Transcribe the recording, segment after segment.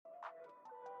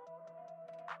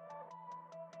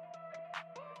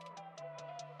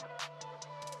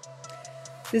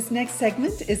This next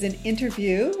segment is an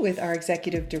interview with our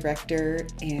executive director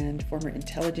and former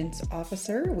intelligence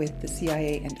officer with the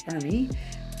CIA and Army,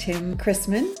 Tim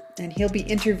Chrisman, and he'll be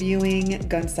interviewing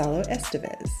Goncalo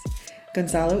Estevez.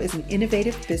 Goncalo is an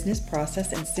innovative business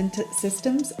process and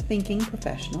systems thinking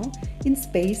professional in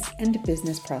space and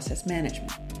business process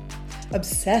management.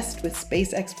 Obsessed with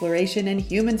space exploration and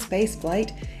human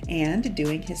spaceflight, and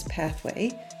doing his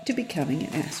pathway to becoming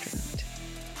an astronaut.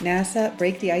 NASA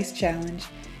Break the Ice Challenge.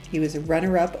 He was a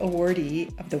runner-up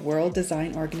awardee of the World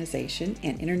Design Organization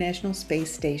and International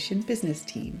Space Station Business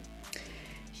Team.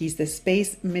 He's the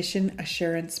Space Mission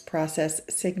Assurance Process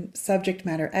subject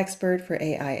matter expert for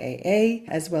AIAA,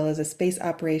 as well as a Space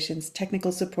Operations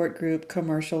Technical Support Group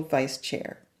Commercial Vice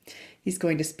Chair. He's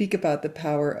going to speak about the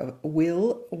power of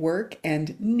will, work,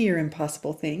 and near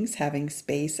impossible things, having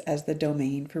space as the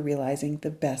domain for realizing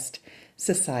the best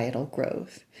societal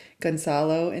growth.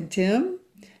 Goncalo and Tim,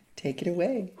 take it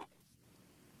away.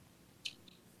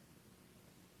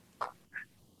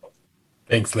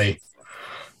 Thanks, Lee.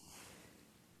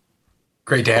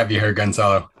 Great to have you here,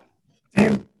 Goncalo.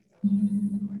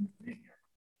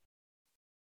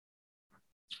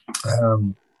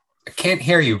 I can't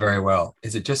hear you very well.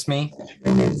 Is it just me?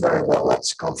 Very well.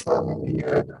 Let's confirm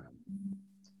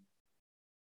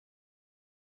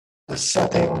the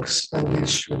settings, and this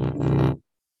should be.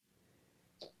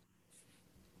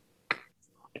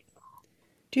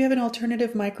 Do you have an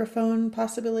alternative microphone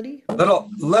possibility?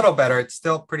 Little better. It's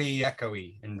still pretty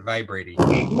echoey and vibrating.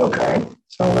 Okay,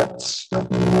 so let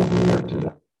me move here to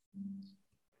the.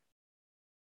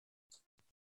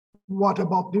 What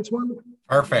about this one?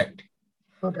 Perfect.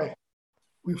 Okay,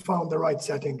 we found the right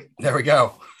setting. There we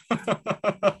go.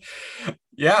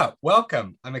 Yeah,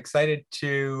 welcome. I'm excited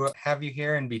to have you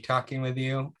here and be talking with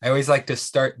you. I always like to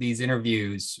start these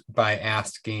interviews by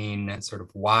asking sort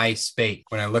of why space.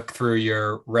 When I look through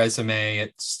your resume,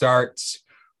 it starts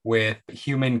with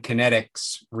human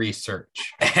kinetics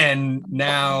research. And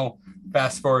now,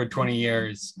 fast forward 20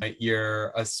 years,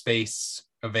 you're a space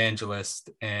evangelist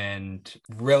and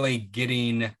really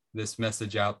getting this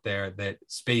message out there that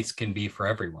space can be for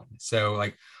everyone. So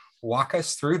walk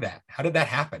us through that. How did that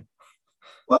happen?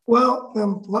 Well,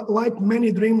 like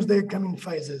many dreams, they come in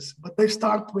phases, but they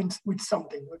start with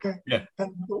something, okay? Yeah.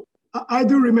 And I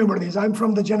do remember this. I'm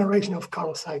from the generation of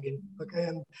Carl Sagan, okay?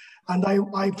 And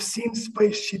I've seen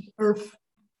spaceship Earth,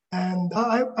 and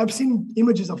I've seen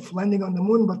images of landing on the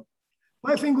moon, but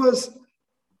my thing was,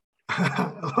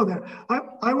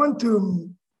 I want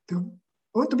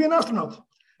to be an astronaut.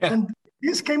 Yeah. And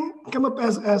this came up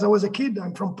as I was a kid.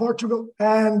 I'm from Portugal,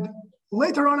 and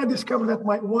later on, I discovered that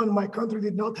my country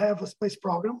did not have a space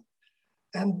program,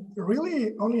 and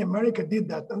really only America did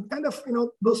that. And kind of,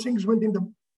 those things went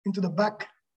into the back,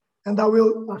 and I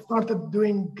started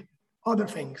doing other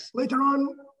things. Later on,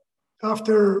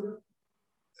 after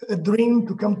a dream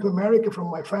to come to America from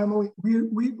my family,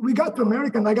 we got to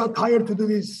America, and I got hired to do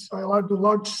this. I do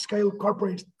large-scale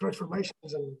corporate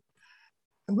transformations, and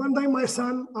one day my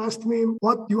son asked me,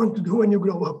 "What do you want to do when you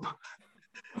grow up?"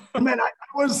 Man,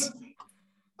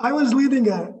 I was leading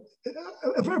a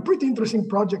very pretty interesting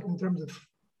project in terms of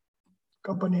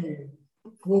company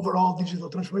overall digital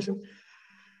transformation.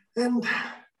 And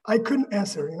I couldn't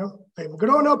answer, I'm a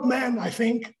grown-up man, I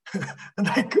think, and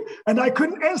I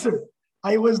couldn't answer.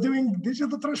 I was doing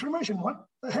digital transformation. What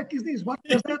the heck is this? What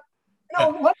does that,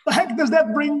 what the heck does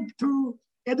that bring to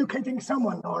educating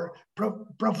someone or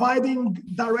providing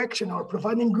direction or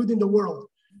providing good in the world?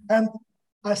 And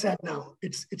I said, no,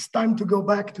 it's time to go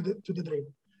back to the dream.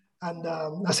 And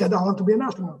I said, I want to be an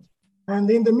astronaut. And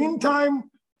in the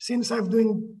meantime, since I'm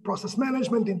doing process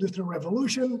management, industrial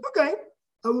revolution, okay,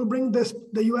 I will bring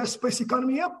the US space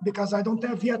economy up because I don't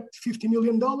have yet $50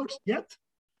 million yet.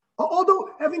 Although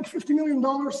having $50 million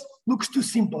looks too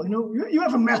simple, you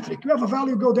have a metric, you have a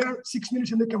value, go there, 6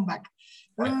 minutes and they come back.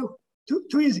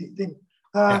 Too easy thing.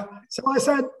 So I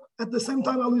said, at the same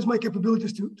time, I'll use my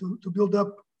capabilities to build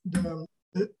up the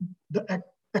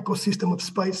ecosystem of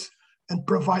space and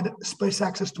provide space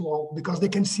access to all, because they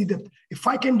can see that if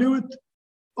I can do it,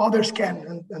 others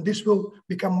can, and this will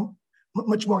become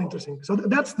much more interesting. So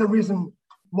that's the reason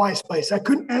why space. I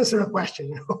couldn't answer a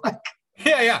question.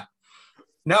 Yeah.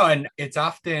 No, and it's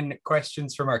often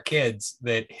questions from our kids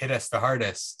that hit us the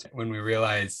hardest when we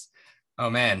realize, oh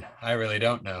man, I really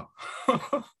don't know.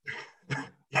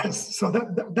 Yes, so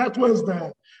that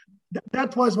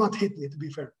was what hit me, to be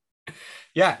fair.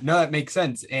 Yeah, no, that makes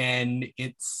sense. And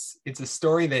it's a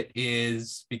story that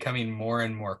is becoming more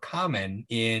and more common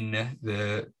in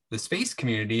the space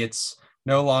community. It's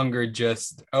no longer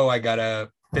just, oh, I got a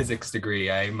physics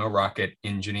degree. I'm a rocket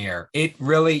engineer. It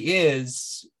really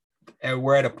is,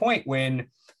 we're at a point when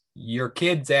your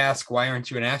kids ask, why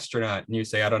aren't you an astronaut? And you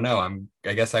say, I don't know.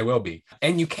 I guess I will be.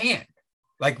 And you can.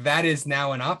 Like, that is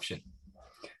now an option.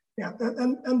 Yeah.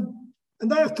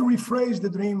 And I have to rephrase the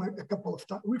dream a couple of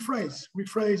times. Rephrase,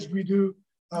 redo.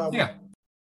 Yeah.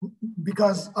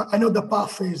 Because I know the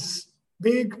path is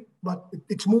big, but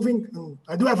it's moving. And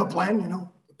I do have a plan,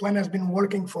 The plan has been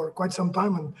working for quite some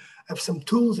time, and I have some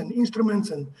tools and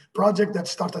instruments and projects that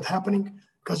started happening.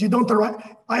 Because you don't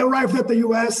arrive. I arrived at the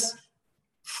US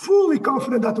fully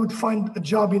confident that I would find a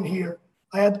job in here.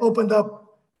 I had opened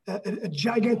up a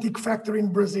gigantic factory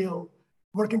in Brazil,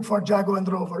 working for Jaguar and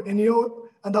Rover,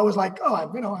 and I was like,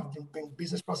 I've been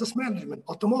business process management,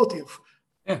 automotive,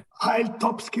 high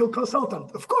top skill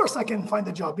consultant. Of course, I can find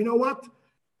a job. You know what?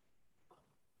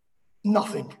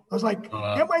 Nothing. I was like,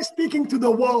 am I speaking to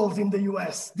the walls in the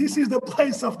US? This is the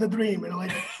place of the dream,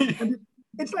 and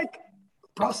it's like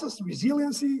process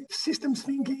resiliency, systems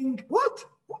thinking,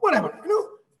 whatever,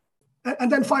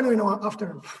 And then finally,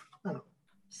 after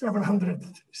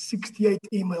 768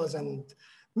 emails and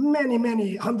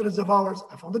many hundreds of hours,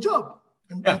 I found a job,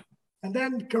 and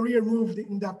then career moved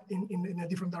in a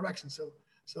different direction.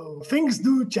 So things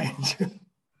do change.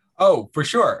 Oh, for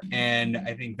sure. And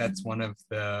I think that's one of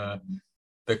the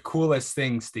coolest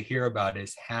things to hear about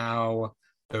is how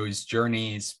those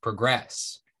journeys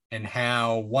progress and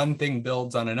how one thing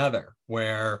builds on another,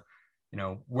 where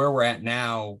we're at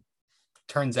now,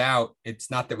 turns out it's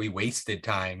not that we wasted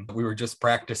time. We were just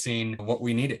practicing what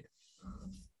we needed.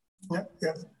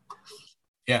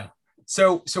 Yeah.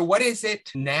 So what is it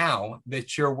now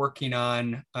that you're working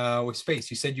on with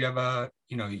space? You said you have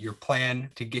your plan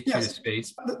to get you to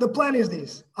space. The plan is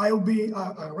this. I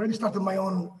already started my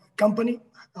own company,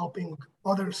 helping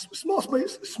other small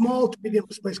to medium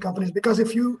space companies, because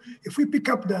if we pick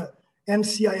up the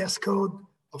NCIS code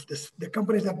of the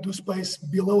companies that do space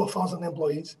below 1,000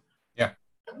 employees,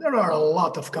 there are a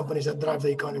lot of companies that drive the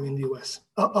economy in the US,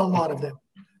 a lot of them.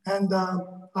 And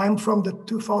I'm from the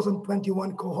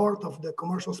 2021 cohort of the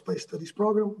Commercial Space Studies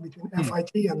program between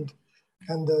FIT and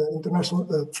the International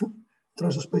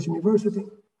Space University,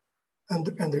 and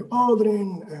Andrew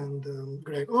Aldrin and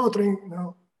Greg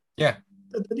Otring. Yeah.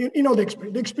 The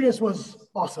experience. The experience was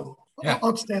awesome,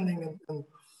 outstanding,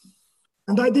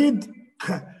 and I did.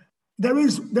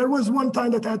 There was one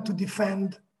time that I had to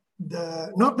defend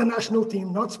not the national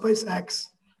team, not SpaceX,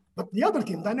 but the other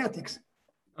team, Dynetics.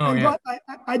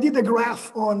 I did a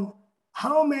graph on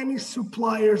how many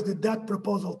suppliers did that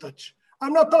proposal touch.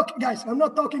 I'm not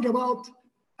talking about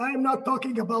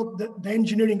the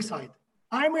engineering side.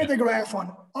 I made a graph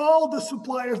on all the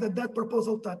suppliers that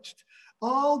proposal touched,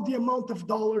 all the amount of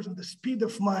dollars and the speed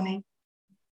of money.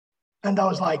 And I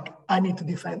was like, I need to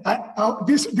defend.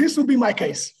 This will be my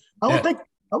case. I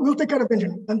will take care of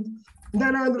engineering. And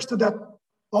then I understood that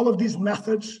all of these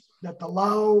methods that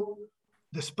allow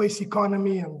the space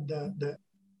economy and the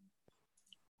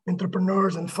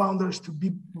entrepreneurs and founders to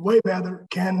be way better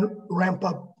can ramp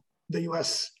up the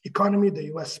US economy, the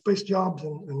US space jobs.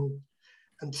 And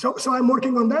so I'm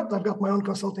working on that. I've got my own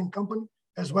consulting company,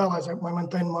 as well as I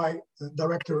maintain my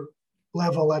director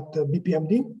level at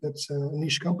BPMD. That's a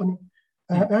niche company.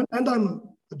 And I'm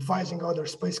advising other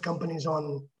space companies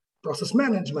on process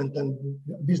management and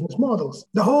business models.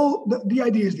 The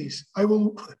idea is this.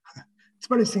 It's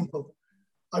very simple.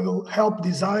 I will help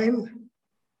design,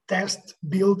 test,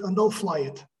 build, and I'll fly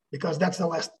it, because that's the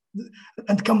last,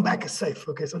 and come back safe.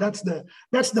 Okay, so that's the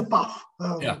path.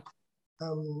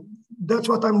 That's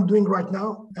what I'm doing right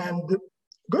now, and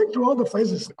going through all the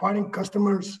phases: acquiring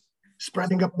customers,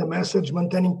 spreading up the message,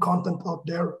 maintaining content out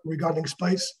there regarding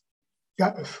space.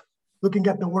 Looking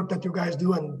at the work that you guys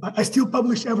do, and I still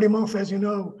publish every month, as you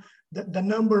know, the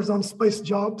numbers on space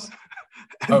jobs.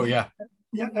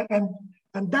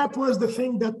 And that was the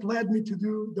thing that led me to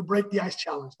do the Break the Ice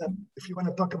Challenge. That, if you want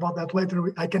to talk about that later,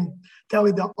 I can tell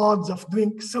you the odds of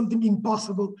doing something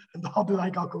impossible and how did I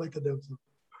calculated them.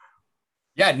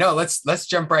 Yeah, no, let's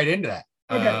jump right into that.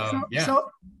 Okay,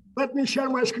 so let me share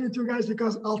my screen with you guys,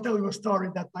 because I'll tell you a story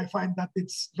that I find that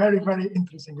it's very, very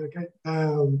interesting. Okay.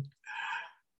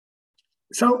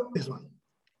 So this one,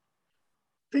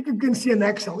 I think you can see an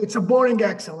Excel. It's a boring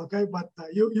Excel, okay, but I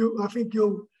think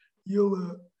you'll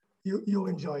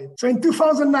enjoy it. So in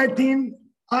 2019,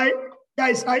 I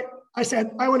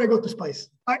said I want to go to space.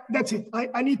 That's it.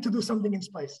 I need to do something in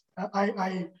space.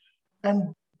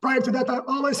 And prior to that, I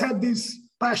always had this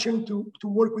passion to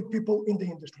work with people in the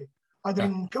industry, either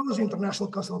in COSE, International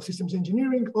Council of Systems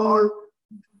Engineering, or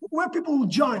where people will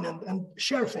join and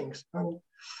share things.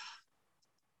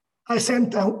 I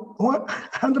sent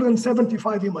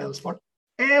 175 emails for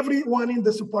everyone in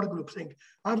the support group saying,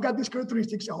 I've got these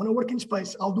characteristics. I want to work in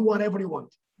space. I'll do whatever you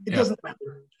want. It doesn't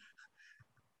matter.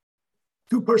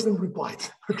 2% replied.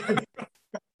 Okay.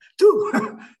 Two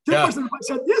person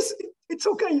said, yes, it's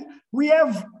okay. We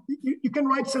have, you can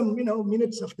write some,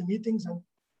 minutes of the meetings and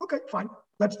okay, fine,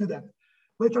 let's do that.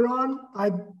 Later on,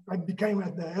 I became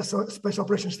at the Space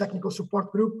Operations Technical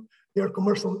Support Group, their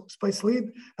commercial space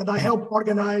lead, and I helped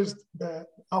organize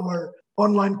our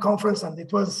online conference, and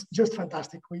it was just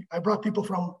fantastic. I brought people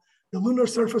from the Lunar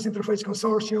Surface Interface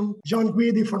Consortium, John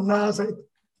Guidi from NASA.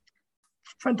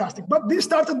 Fantastic. But this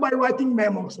started by writing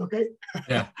memos, okay?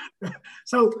 Yeah.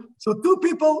 So two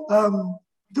people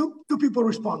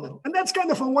responded. And that's kind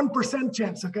of a 1%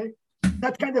 chance, okay?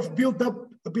 That kind of built up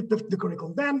a bit of the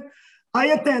curriculum. Then I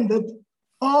attended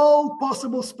all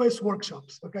possible space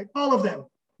workshops, okay? All of them.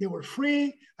 They were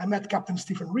free. I met Captain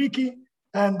Stephen Rickey,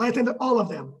 and I attended all of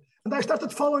them. And I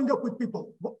started following up with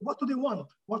people. What do they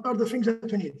want? What are the things that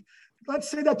we need?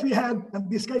 Let's say that we had, in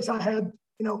this case, I had,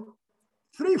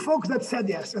 3 folks that said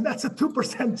yes, and that's a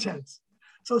 2% chance.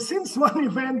 So since one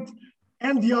event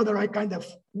and the other, I kind of,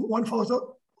 one follows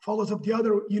up the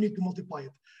other, you need to multiply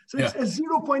it. So it's a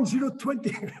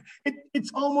 0.020.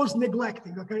 It's almost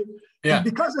neglecting, okay? Yeah. And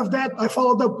because of that, I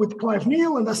followed up with Clive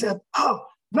Neal and I said,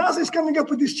 NASA is coming up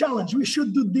with this challenge. We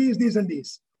should do this, and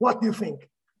this. What do you think?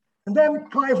 And then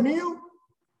Clive Neal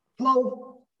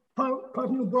brought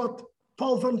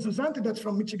Paul Van Zuzanti, that's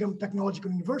from Michigan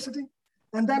Technological University,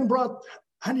 and then brought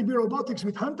Honeybee Robotics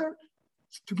with Hunter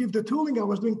to give the tooling. I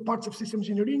was doing parts of systems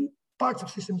engineering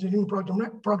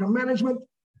program management.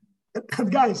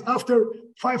 And guys, after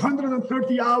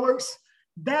 530 hours,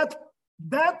 that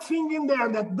thing in there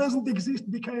that doesn't exist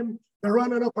became the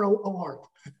runner-up award.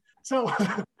 So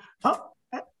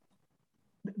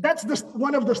that's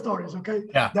one of the stories, okay?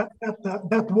 Yeah.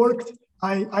 That worked.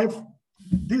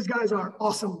 These guys are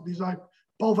awesome.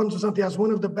 Paul Van Zuzanti has one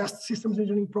of the best systems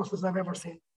engineering processes I've ever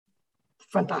seen.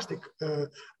 Fantastic.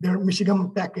 Their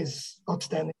Michigan Tech is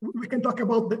outstanding. We can talk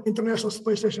about the International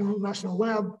Space Station National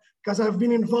Lab, because I've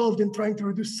been involved in trying to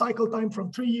reduce cycle time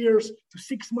from 3 years to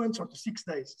 6 months or to 6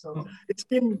 days. So it's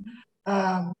been,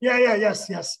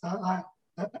 yes.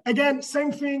 Again,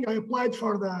 same thing. I applied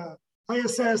for the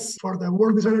ISS, for the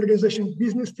World Design Organization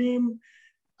business team.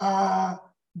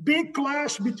 Big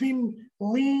clash between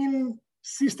lean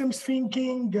systems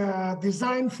thinking,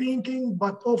 design thinking,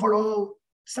 but overall,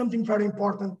 something very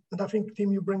important, and I think,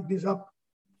 Tim, you bring this up,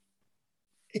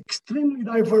 extremely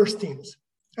diverse teams.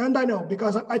 And I know,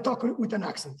 because I talk with an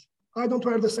accent. I don't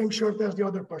wear the same shirt as the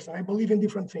other person. I believe in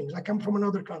different things. I come from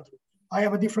another country. I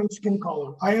have a different skin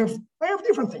color. I have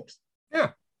different things.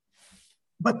 Yeah.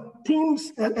 But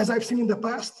teams, as I've seen in the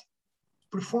past,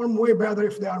 perform way better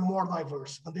if they are more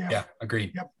diverse. And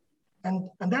Agreed. Yep. And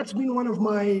that's been one of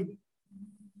my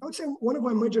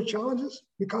major challenges,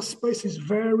 because space is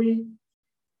very...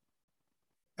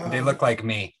 They look like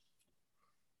me.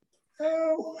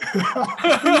 Oh.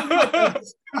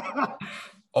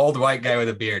 Old white guy with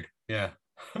a beard. Yeah.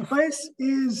 Space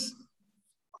is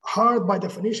hard by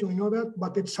definition, we know that,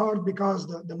 but it's hard because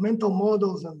the mental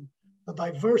models and the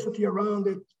diversity around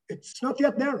it, it's not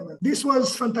yet there. This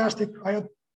was fantastic. I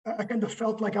kind of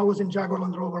felt like I was in Jaguar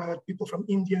Land Rover. I had people from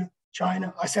India,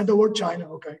 China. I said the word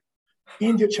China, okay.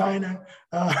 India, China.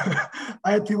 I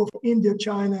had people from India,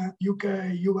 China,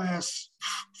 UK, US.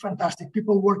 Fantastic.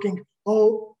 People working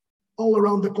all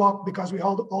around the clock, because we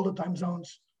hold all the time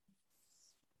zones.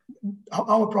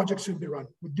 Our projects should be run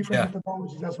with different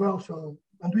methodologies as well. So,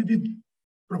 and we did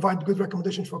provide good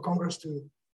recommendations for Congress to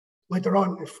later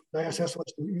on, if the ISS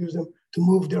wants to use them, to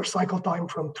move their cycle time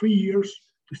from 3 years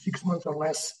to 6 months or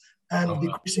less, and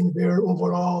decreasing their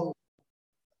overall.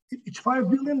 It's $5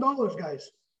 billion,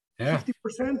 guys. Yeah.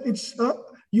 50%. It's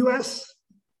U.S.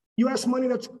 money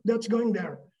that's going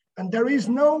there, and there is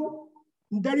no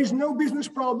business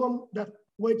problem that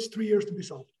waits 3 years to be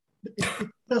solved. It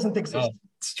doesn't exist.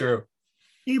 It's true.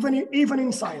 Even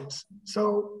in science.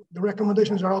 So the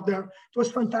recommendations are out there. It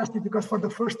was fantastic, because for the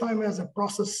first time as a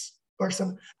process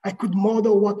person, I could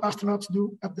model what astronauts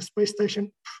do at the space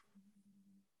station.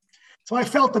 So I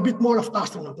felt a bit more of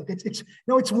astronaut.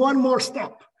 It's one more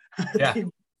step. Yeah.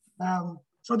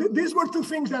 So these were two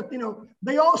things that,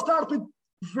 they all start with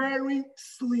very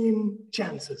slim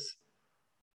chances.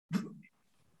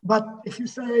 But if you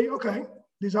say, okay,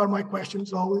 these are my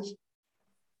questions always.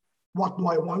 What do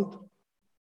I want?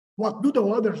 What do the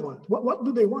others want? What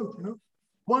do they want?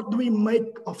 What do we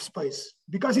make of space?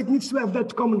 Because it needs to have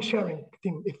that common sharing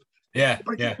thing.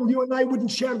 For example, you and I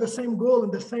wouldn't share the same goal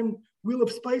and the same will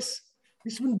of space,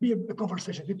 this wouldn't be a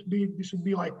conversation. This would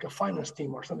be like a finance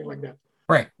team or something like that.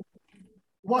 Right.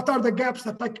 What are the gaps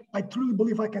that I truly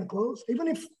believe I can close? Even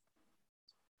if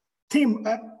team,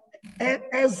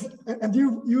 and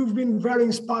you've been very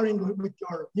inspiring with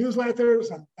your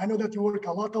newsletters, and I know that you work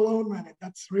a lot alone, man.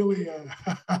 That's really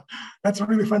that's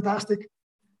really fantastic.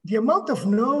 The amount of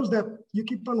no's that you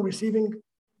keep on receiving,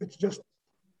 it's just,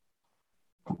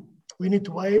 we need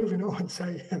to wave, and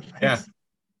say thanks. Yeah.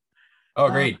 Oh,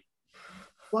 great.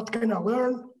 What can I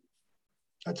learn?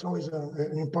 That's always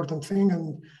an important thing.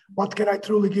 And what can I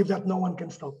truly give that no one can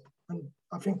stop? And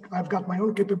I think I've got my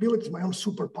own capabilities, my own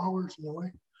superpowers in a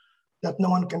way that no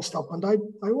one can stop. And I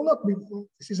will not be,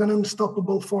 this is an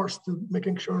unstoppable force to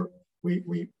making sure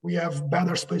we have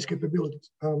better space capabilities.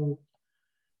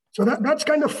 So that's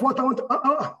kind of what I want to,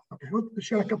 okay, I want to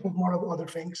share a couple more of other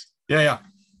things. Yeah.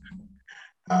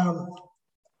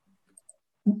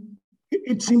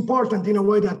 It's important in a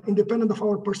way that independent of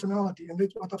our personality, and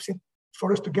it's what I've seen,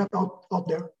 for us to get out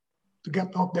there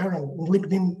and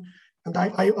LinkedIn. And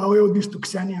I owe this to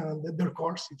Xenia and their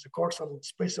course. It's a course on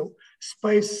space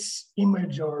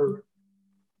image, or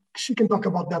she can talk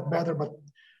about that better, but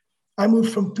I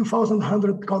moved from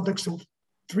 2,100 contacts to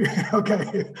 3,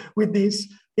 okay, with this.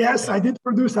 Yes, I did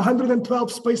produce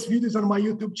 112 space videos on my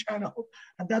YouTube channel,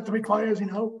 and that requires,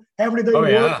 everyday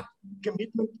work,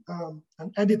 commitment,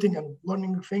 and editing and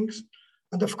learning new things.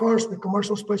 And of course, the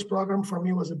commercial space program for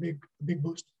me was a big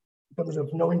boost in terms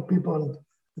of knowing people, and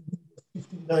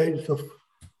 15 days of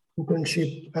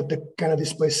internship at the Kennedy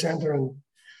Space Center.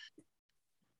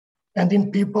 And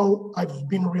in people, I've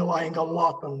been relying a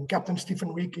lot on Captain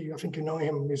Stephen Ricky. I think you know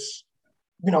him. He's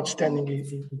been outstanding.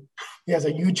 He has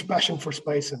a huge passion for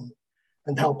space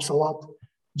and helps a lot.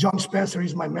 John Spencer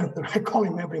is my mentor. I call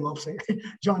him every month, say, hey,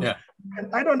 John,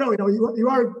 and I don't know, you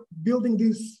are building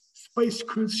these space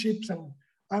cruise ships, and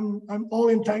I'm all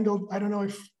entangled. I don't know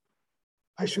if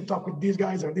I should talk with these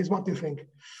guys or this. What do you think?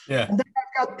 Yeah. And then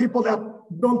I've got people that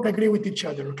don't agree with each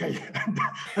other, okay?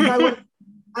 And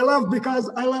I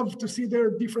love to see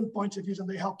their different points of views, and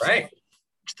they help. Right.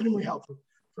 Extremely helpful.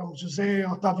 From Jose,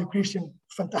 Otavio Christian,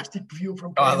 fantastic view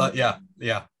from. Oh, I love,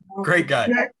 yeah. Great guy.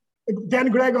 Then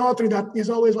Greg Autry, that is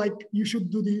always like, you should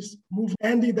do this. Move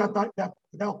Andy, that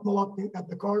helped me a lot at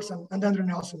the course, and Andrew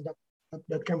Nelson,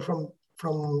 that came from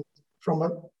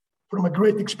a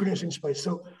great experience in space.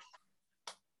 So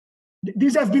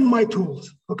these have been my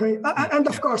tools, okay? And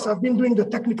of course, I've been doing the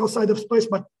technical side of space,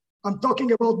 but I'm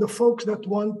talking about the folks that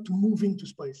want to move into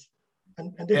space.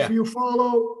 And if you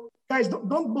follow, guys,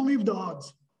 don't believe the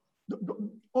odds,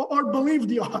 or believe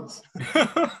the odds.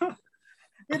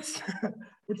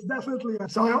 It's definitely,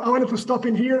 so I wanted to stop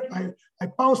in here. I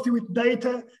pounced you with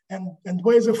data and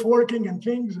ways of working and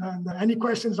things, and any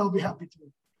questions, I'll be happy to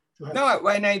have. No,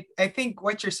 and I think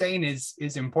what you're saying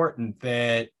is important,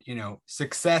 that,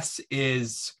 success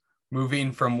is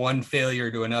moving from one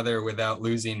failure to another without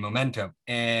losing momentum.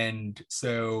 And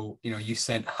so, you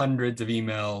sent hundreds of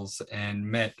emails and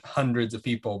met hundreds of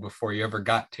people before you ever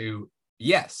got to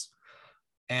yes.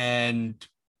 And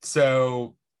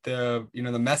so the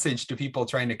message to people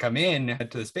trying to come in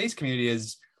to the space community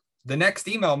is, the next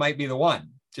email might be the one.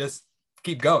 Just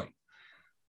keep going.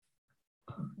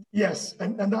 Yes,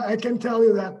 and I can tell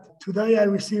you that today I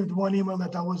received one email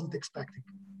that I wasn't expecting.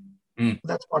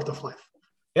 That's part of life.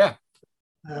 Yeah.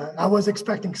 I was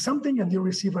expecting something, and you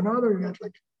receive another. You get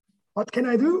like, what can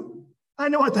I do? I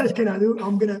know what can I do.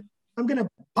 I'm gonna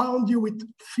pound you with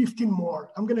 15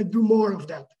 more. I'm gonna do more of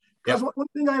that. Because one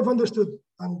thing I've understood,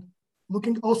 and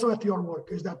looking also at your work,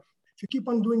 is that if you keep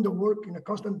on doing the work in a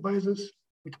constant basis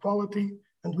with quality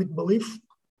and with belief,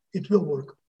 it will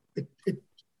work.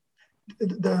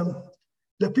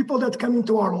 The people that come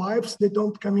into our lives, they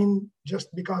don't come in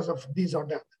just because of this or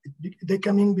that. They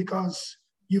come in because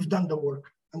you've done the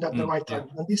work and at the right time.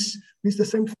 And this the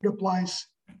same thing applies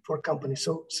for companies.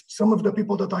 So some of the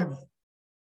people that I've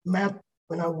met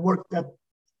when I worked at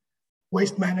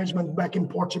waste management back in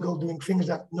Portugal, doing things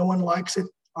that no one likes it,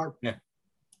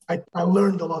 I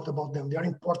learned a lot about them. They are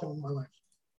important in my life.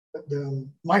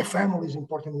 My family is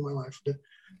important in my life.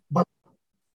 But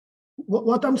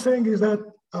what I'm saying is that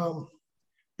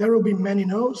there will be many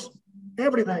no's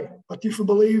every day. But if you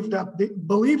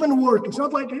believe in work, it's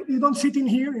not like you don't sit in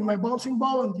here in my bouncing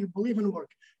ball and you believe in work.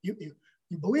 You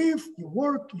believe, you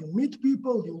work, you meet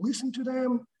people, you listen to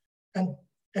them,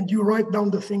 and you write down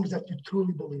the things that you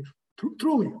truly believe.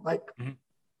 Truly, like,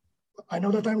 I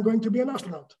know that I'm going to be an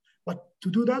astronaut, but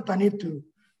to do that, I need to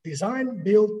design,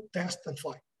 build, test, and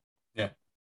fly. Yeah.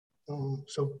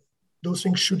 So those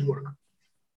things should work.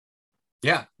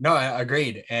 Yeah, no, I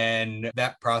agreed. And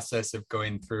that process of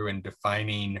going through and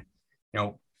defining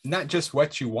not just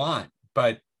what you want,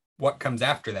 but what comes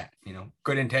after that.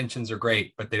 Good intentions are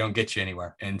great, but they don't get you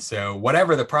anywhere. And so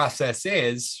whatever the process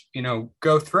is,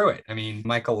 go through it. I mean,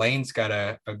 Michael Lane's got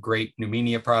a great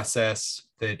Numenia process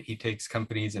that he takes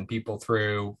companies and people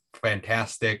through.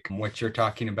 Fantastic. What you're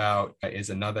talking about is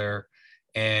another.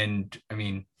 And I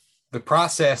mean, the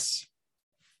process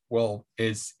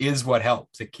is what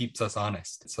helps. It keeps us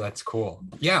honest. So that's cool.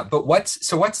 Yeah. But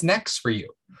what's next for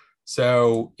you?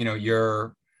 So,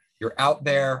 you're out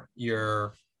there,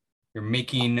 you're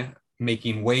making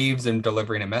waves and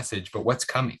delivering a message, but what's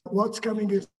coming? What's coming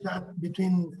is that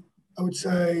between, I would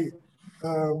say,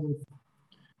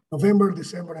 November,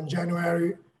 December, and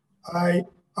January, I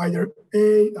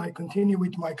continue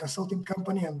with my consulting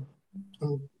company and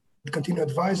continue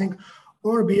advising,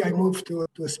 or B, I move to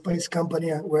a space company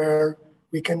where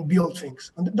we can build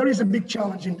things. And there is a big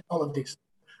challenge in all of this.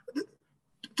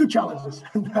 Two challenges.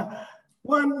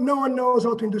 One, no one knows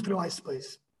how to industrialize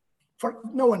space.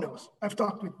 No one knows. I've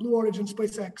talked with Blue Origin,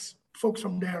 SpaceX, folks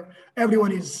from there.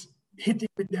 Everyone is hitting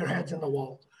with their heads on the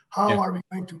wall. How are we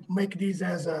going to make these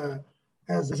as an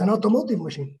automotive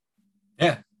machine?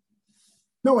 Yeah.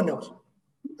 No one knows.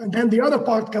 And then the other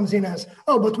part comes in as,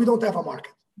 but we don't have a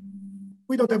market.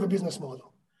 We don't have a business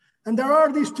model. And there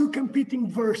are these two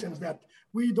competing versions that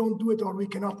we don't do it or we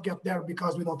cannot get there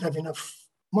because we don't have enough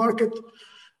market.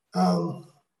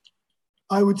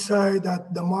 I would say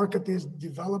that the market is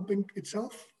developing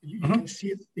itself. You can see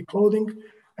it, the clothing.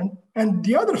 And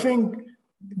the other thing,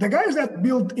 the guys that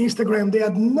built Instagram, they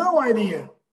had no idea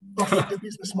of the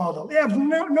business model. They have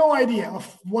no idea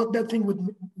of what that thing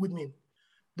would mean.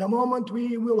 The moment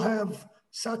we will have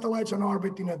satellites on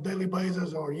orbit in a daily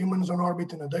basis or humans on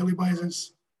orbit in a daily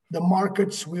basis, the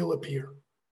markets will appear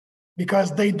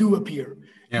because they do appear.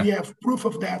 Yeah. We have proof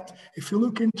of that. If you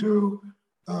look into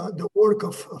the work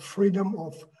of freedom,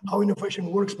 of how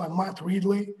innovation works by Matt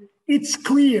Ridley, it's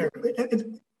clear.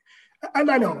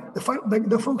 And I know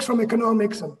the folks from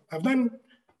economics, and I'm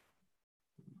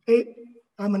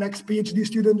an ex-PhD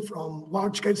student from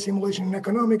large-scale simulation in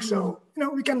economics, so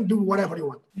we can do whatever you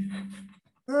want.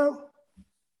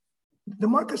 The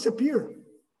markets appear.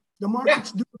 The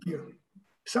markets do appear.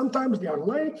 Sometimes they are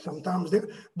late,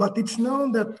 but it's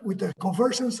known that with the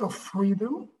convergence of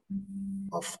freedom,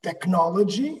 of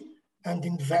technology and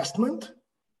investment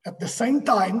at the same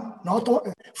time,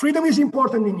 freedom is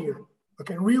important in here.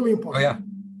 Okay, really important. Oh, yeah.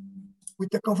 With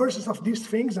the convergence of these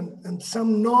things and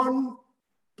some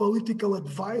non-political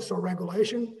advice or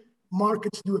regulation,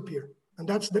 markets do appear. And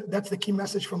that's the key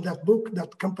message from that book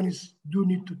that companies do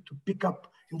need to pick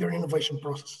up in their innovation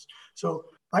process. So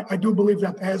I do believe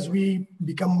that as we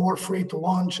become more free to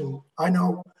launch, and I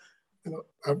know,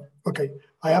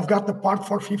 I have got the Part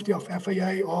 450 of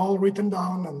FAA all written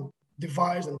down and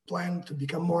devised and planned to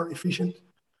become more efficient.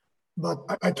 But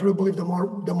I truly believe the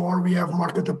more we have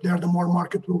market up there, the more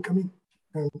market will come in.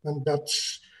 And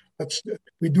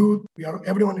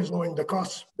everyone is lowering the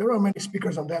costs. There are many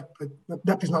speakers on that, but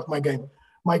that is not my game.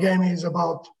 My game is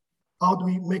about how do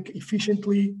we make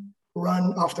efficiently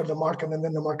run after the market, and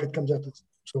then the market comes at us.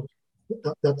 So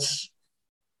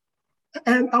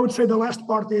and I would say the last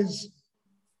part is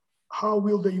how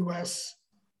will the US,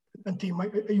 and team,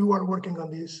 you are working on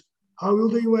this, how will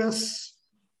the US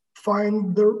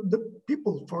find the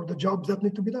people for the jobs that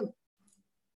need to be done?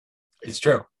 It's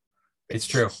true. It's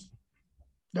true.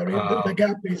 The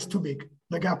gap is too big.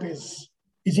 The gap is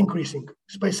increasing.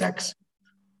 SpaceX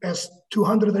has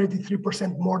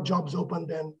 283% more jobs open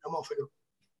than a month ago.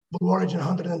 Blue Origin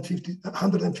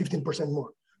 115%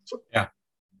 more. So yeah.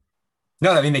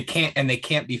 No, I mean they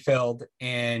can't be filled,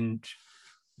 and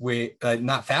we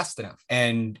not fast enough.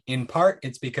 And in part,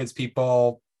 it's because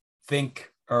people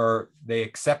think or they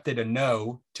accepted a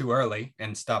no too early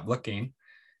and stopped looking,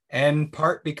 and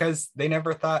part because they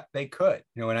never thought they could.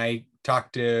 When I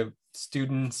talk to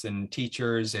students and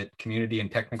teachers at community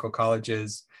and technical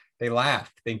colleges, they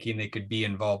laugh thinking they could be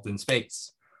involved in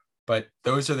space. But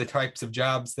those are the types of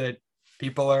jobs that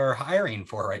people are hiring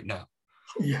for right now.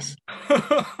 Yes.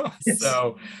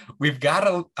 So we've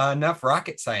got enough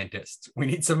rocket scientists. We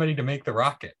need somebody to make the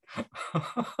rocket.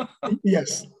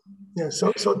 Yes.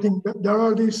 So I think there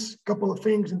are these couple of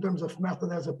things in terms of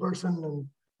method as a person and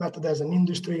method as an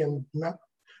industry, and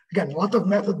again, a lot of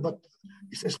method, but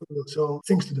so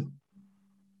things to do.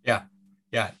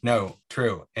 Yeah, no,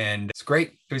 true. And it's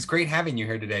great. It was great having you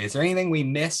here today. Is there anything we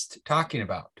missed talking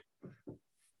about?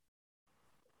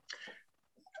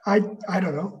 I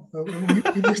don't know.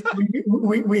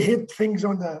 We hit things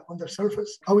on the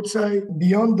surface. I would say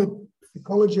beyond the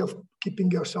psychology of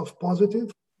keeping yourself positive,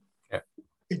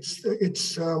 it's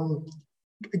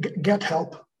get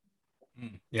help.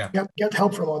 Yeah. Get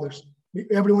help from others.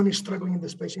 Everyone is struggling in the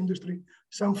space industry.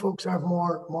 Some folks have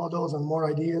more models and more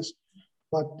ideas,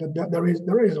 but there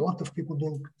is a lot of people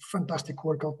doing fantastic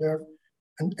work out there.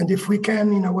 And if we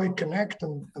can, in a way, connect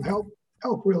and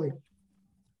help really.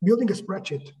 Building a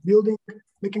spreadsheet,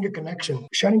 making a connection,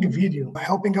 sharing a video,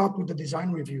 helping out with the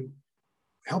design review,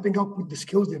 helping out with the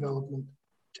skills development.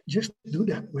 Just do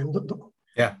that, man.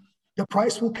 Yeah. The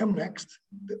price will come next.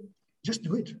 Just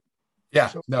do it.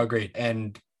 Yeah, no, agreed.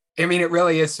 And I mean, it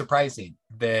really is surprising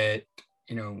that,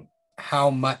 how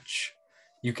much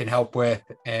you can help with.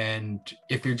 And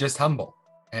if you're just humble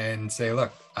and say,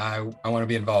 look, I want to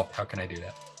be involved. How can I do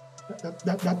that?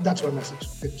 That's our message.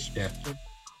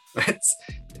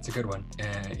 It's a good one.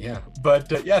 Yeah. But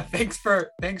thanks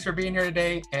for being here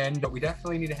today. And we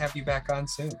definitely need to have you back on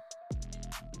soon.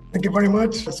 Thank you very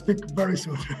much. I'll speak very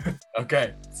soon.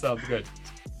 Okay. Sounds good.